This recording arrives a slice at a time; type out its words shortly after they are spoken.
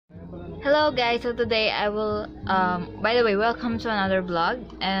Hello guys, so today I will by the way, welcome to another vlog,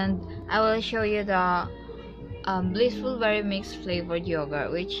 and I will show you the blissful berry mix flavored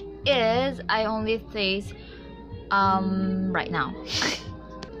yogurt, which is I only taste right now.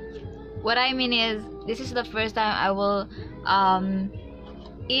 What I mean is, this is the first time I will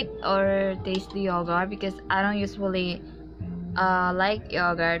eat or taste the yogurt, because I don't usually like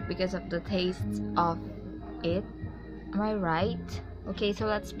yogurt because of the taste of it. Am I right? Okay, so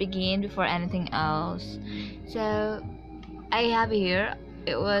let's begin before anything else. So I have here,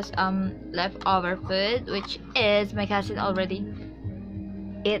 it was leftover food, which is my cousin already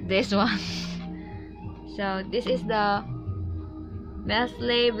ate this one. So this is the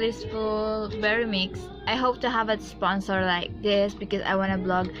Nestle Blissful Berry Mix. I hope to have a sponsor like this because I want to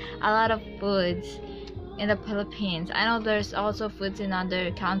vlog a lot of foods in the Philippines. I know there's also foods in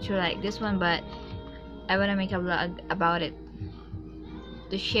other country like this one, but I want to make a vlog about it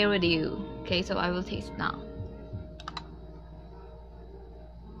to share with you. Okay, so I will taste now.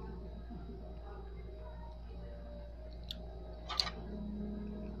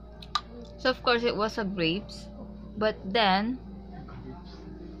 So of course it was a grapes, but then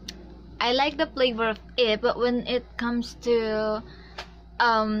I like the flavor of it, but when it comes to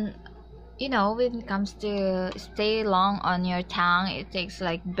when it comes to stay long on your tongue, it tastes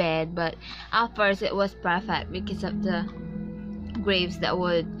like bad. But at first it was perfect because of the grapes that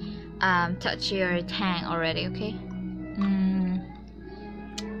would touch your tongue already. Okay,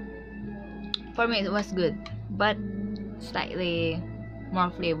 for me it was good, but slightly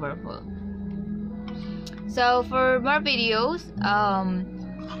more flavorful. So for more videos,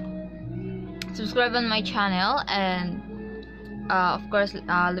 subscribe on my channel, and of course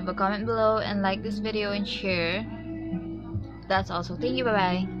leave a comment below and like this video and share. That's also. Thank you. Bye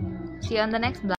bye. See you on the next vlog.